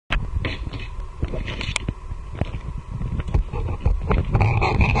Hook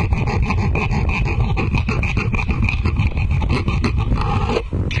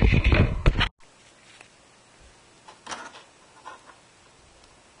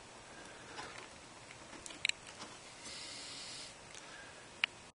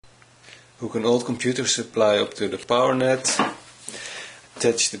an old computer supply up to the power net,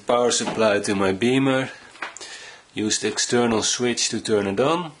 attach the power supply to my beamer, use the external switch to turn it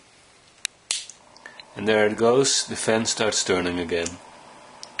on, and there it goes, the fan starts turning again.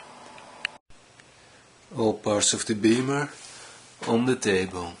 All parts of the beamer on the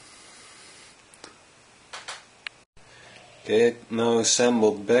table. Okay, I now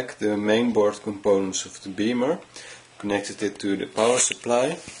assembled back the mainboard components of the beamer, connected it to the power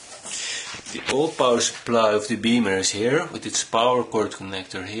supply. The old power supply of the beamer is here, with its power cord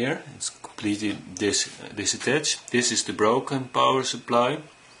connector here. It's completely disattached. This is the broken power supply.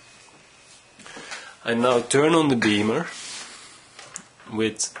 I now turn on the beamer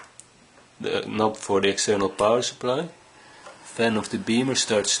with the knob for the external power supply. Fan of the beamer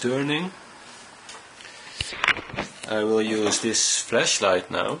starts turning. I will use this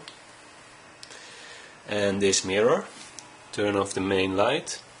flashlight now and this mirror. Turn off the main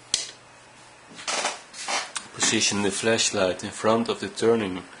light. Position the flashlight in front of the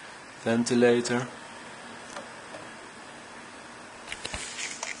turning ventilator.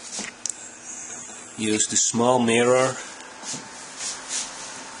 Use the small mirror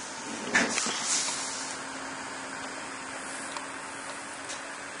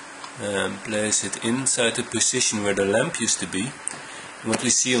and place it inside the position where the lamp used to be. What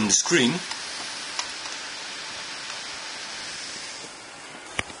we see on the screen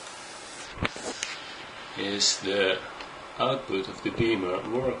is the output of the beamer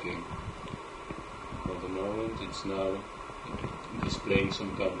working. For the moment it's now displaying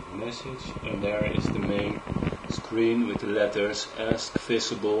some kind of message, and there is the main screen with the letters ASK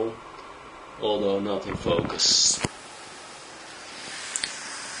visible, although not in focus.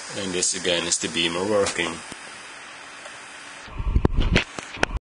 And this again is the beamer working.